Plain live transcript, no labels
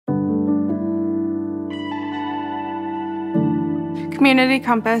Community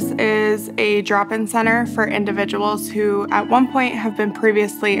Compass is a drop-in center for individuals who at one point have been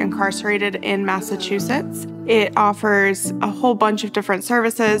previously incarcerated in Massachusetts. It offers a whole bunch of different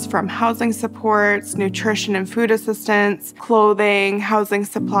services from housing supports, nutrition and food assistance, clothing, housing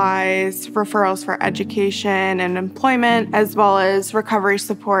supplies, referrals for education and employment, as well as recovery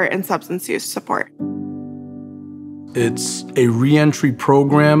support and substance use support. It's a reentry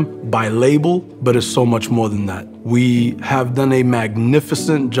program by label, but it's so much more than that. We have done a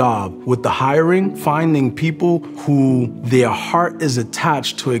magnificent job with the hiring, finding people who their heart is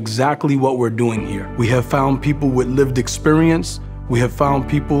attached to exactly what we're doing here. We have found people with lived experience. We have found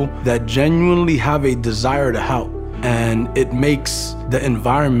people that genuinely have a desire to help. And it makes the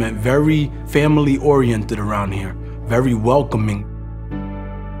environment very family-oriented around here, very welcoming.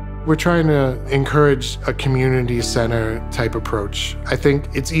 We're trying to encourage a community center type approach. I think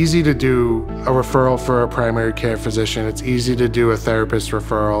it's easy to do a referral for a primary care physician. It's easy to do a therapist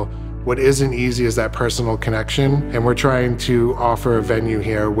referral. What isn't easy is that personal connection, and we're trying to offer a venue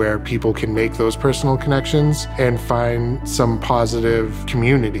here where people can make those personal connections and find some positive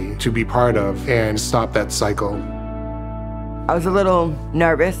community to be part of and stop that cycle. I was a little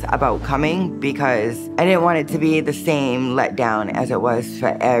nervous about coming because I didn't want it to be the same letdown as it was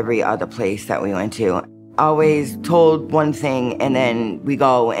for every other place that we went to. Always told one thing and then we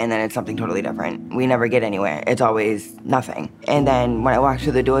go and then it's something totally different. We never get anywhere. It's always nothing. And then when I walk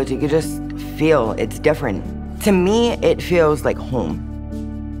through the doors, you could just feel it's different. To me, it feels like home.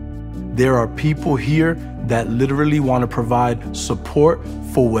 There are people here that literally want to provide support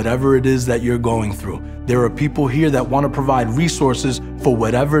for whatever it is that you're going through. There are people here that want to provide resources for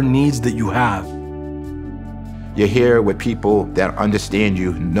whatever needs that you have. You're here with people that understand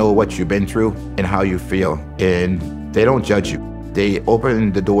you, know what you've been through and how you feel, and they don't judge you. They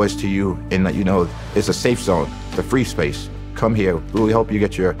open the doors to you and let you know it's a safe zone, it's a free space. Come here, we'll help you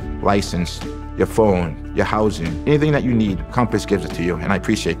get your license, your phone, your housing, anything that you need, Compass gives it to you, and I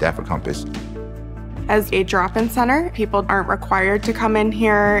appreciate that for Compass. As a drop-in center, people aren't required to come in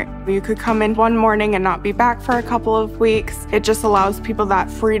here. You could come in one morning and not be back for a couple of weeks. It just allows people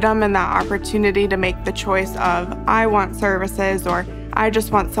that freedom and that opportunity to make the choice of, I want services, or I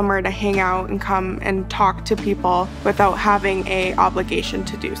just want somewhere to hang out and come and talk to people without having an obligation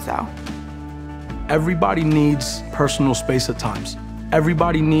to do so. Everybody needs personal space at times.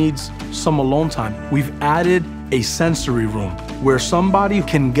 Everybody needs some alone time. We've added a sensory room where somebody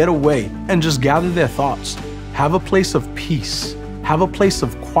can get away and just gather their thoughts, have a place of peace, have a place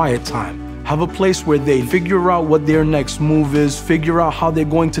of quiet time, have a place where they figure out what their next move is, figure out how they're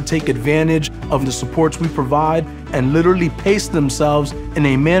going to take advantage of the supports we provide, and literally pace themselves in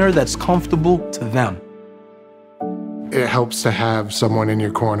a manner that's comfortable to them. It helps to have someone in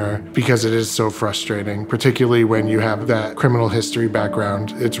your corner because it is so frustrating, particularly when you have that criminal history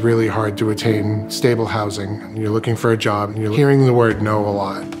background. It's really hard to attain stable housing. You're looking for a job and you're hearing the word no a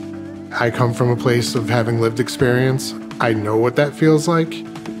lot. I come from a place of having lived experience. I know what that feels like,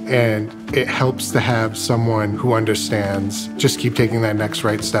 and it helps to have someone who understands. Just keep taking that next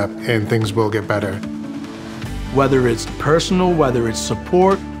right step and things will get better. Whether it's personal, whether it's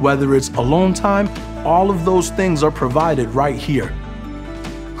support, whether it's alone time, all of those things are provided right here.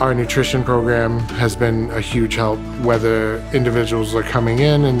 Our nutrition program has been a huge help, whether individuals are coming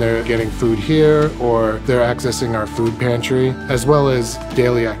in and they're getting food here or they're accessing our food pantry, as well as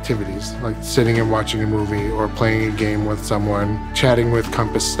daily activities like sitting and watching a movie or playing a game with someone, chatting with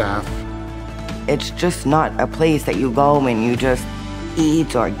Compass staff. It's just not a place that you go and you just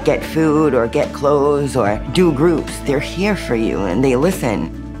eat or get food or get clothes or do groups. They're here for you and they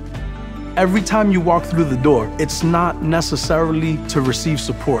listen. Every time you walk through the door, it's not necessarily to receive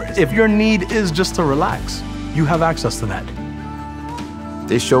support. If your need is just to relax, you have access to that.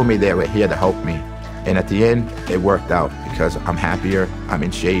 They showed me they were here to help me. And at the end, it worked out because I'm happier, I'm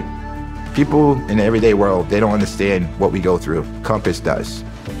in shape. People in the everyday world, they don't understand what we go through. Compass does.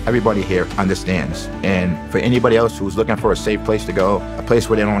 Everybody here understands. And for anybody else who's looking for a safe place to go, a place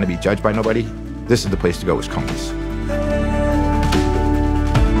where they don't want to be judged by nobody, this is the place to go, is Compass.